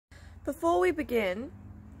Before we begin,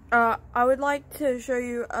 I would like to show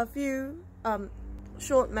you a few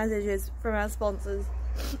short messages from our sponsors.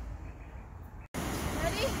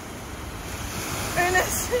 Ready?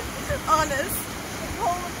 Shunus Annus.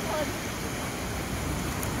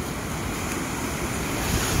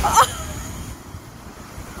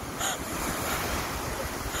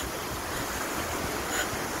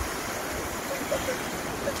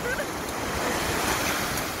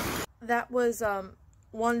 That was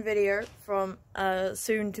one video from a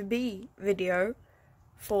soon-to-be video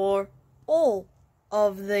for all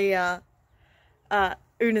of the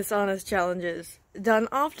unus annus challenges done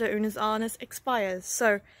after unus annus expires.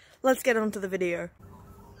 So let's get on to the video.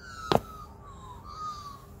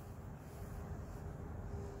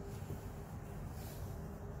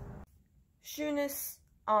 Shunus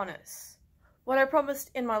Annus. What I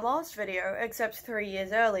promised in my last video, except 3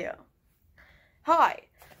 years earlier. Hi,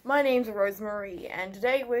 my name's Rosemary, and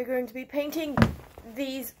today we're going to be painting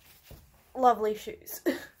these lovely shoes.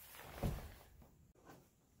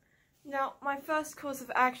 Now, my first course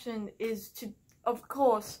of action is to, of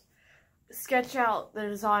course, sketch out the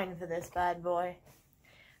design for this bad boy.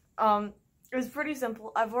 It was pretty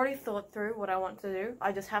simple. I've already thought through what I want to do.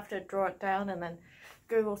 I just have to draw it down and then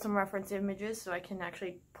Google some reference images so I can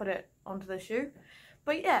actually put it onto the shoe.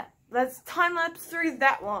 But yeah, let's time-lapse through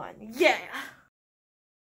that one. Yeah!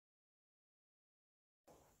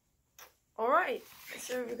 Alright,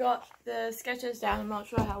 so we've got the sketches down. I'm not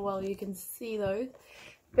sure how well you can see those.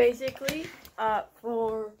 Basically,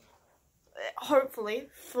 hopefully,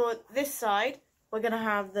 for this side, we're gonna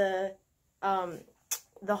have the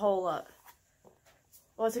whole,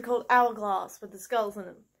 what's it called? Hourglass with the skulls in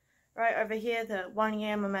them. Right over here, the 1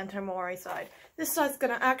 year Memento Mori side. This side's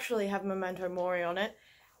gonna actually have Memento Mori on it,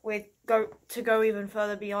 with to go even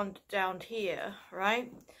further beyond down here,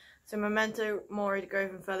 right? So Memento Mori to go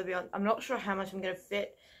even further beyond. I'm not sure how much I'm gonna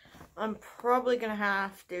fit. I'm probably gonna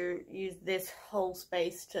have to use this whole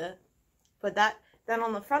space to put that. Then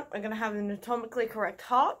on the front, we're gonna have an anatomically correct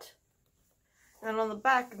heart. And then on the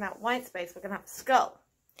back, in that white space, we're gonna have a skull.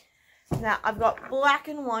 Now, I've got black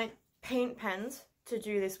and white paint pens to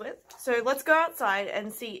do this with. So let's go outside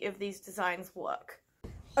and see if these designs work.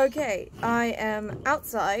 Okay, I am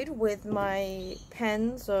outside with my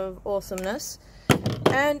pens of awesomeness.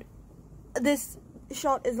 And this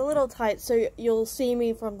shot is a little tight, so you'll see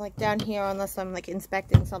me from like down here unless I'm like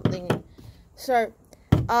inspecting something. So,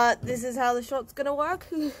 this is how the shot's gonna work.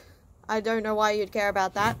 I don't know why you'd care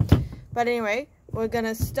about that. But anyway, we're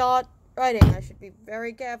gonna start writing. I should be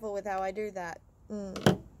very careful with how I do that.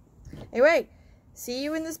 Anyway, see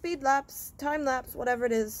you in the speed lapse, time lapse, whatever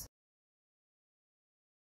it is.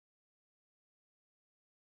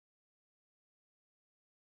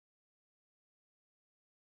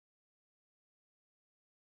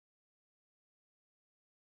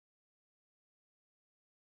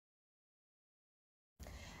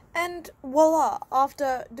 And voila,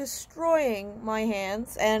 after destroying my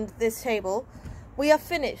hands and this table, we are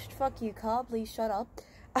finished. Fuck you, car, please shut up.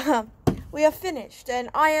 We are finished, and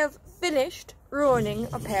I have finished ruining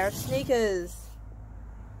a pair of sneakers.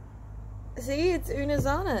 See, it's unus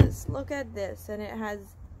annus. Look at this, and it has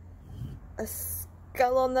a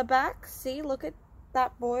skull on the back. See, look at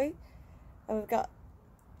that boy. And we've got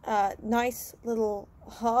a nice little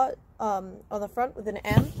heart on the front with an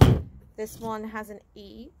M. This one has an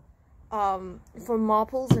E. For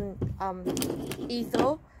marbles and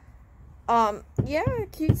ether. Yeah,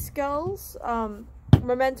 cute skulls.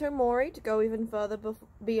 Memento Mori to go even further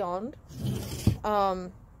beyond.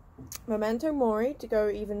 Memento Mori to go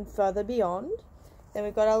even further beyond. Then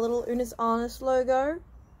we've got our little unus annus logo,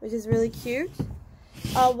 which is really cute.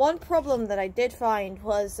 One problem that I did find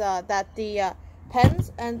was that the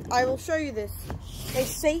pens, and I will show you this, they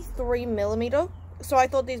say 3mm. So I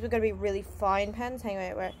thought these were going to be really fine pens. Hang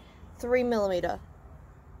on, wait. 3mm.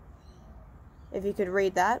 If you could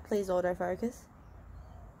read that, please autofocus.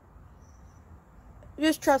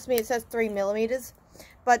 Just trust me, it says 3mm.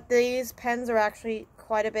 But these pens are actually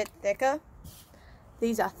quite a bit thicker.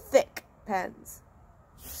 These are thick pens.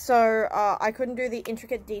 So I couldn't do the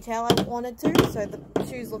intricate detail I wanted to. So the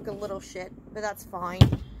shoes look a little shit, but that's fine.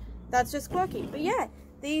 That's just quirky. But yeah,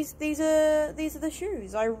 these are the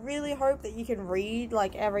shoes. I really hope that you can read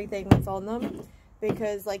like everything that's on them.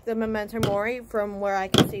 Because, like, the Memento Mori, from where I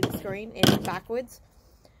can see the screen, is backwards.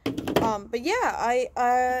 But yeah,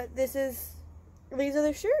 these are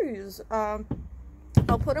the shoes. I'll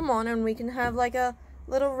put them on and we can have, like, a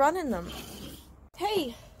little run in them.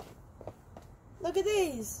 Hey! Look at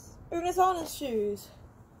these! Unus Annus shoes.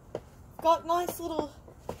 Got nice little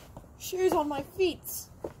shoes on my feet.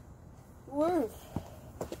 Woo.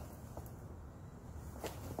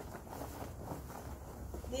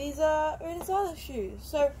 these are Shunus Annus shoes.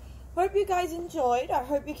 So, hope you guys enjoyed. I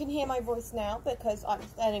hope you can hear my voice now because I'm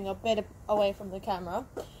standing a bit away from the camera.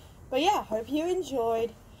 But yeah, hope you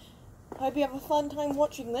enjoyed. Hope you have a fun time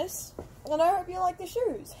watching this. And I hope you like the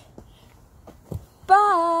shoes.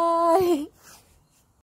 Bye!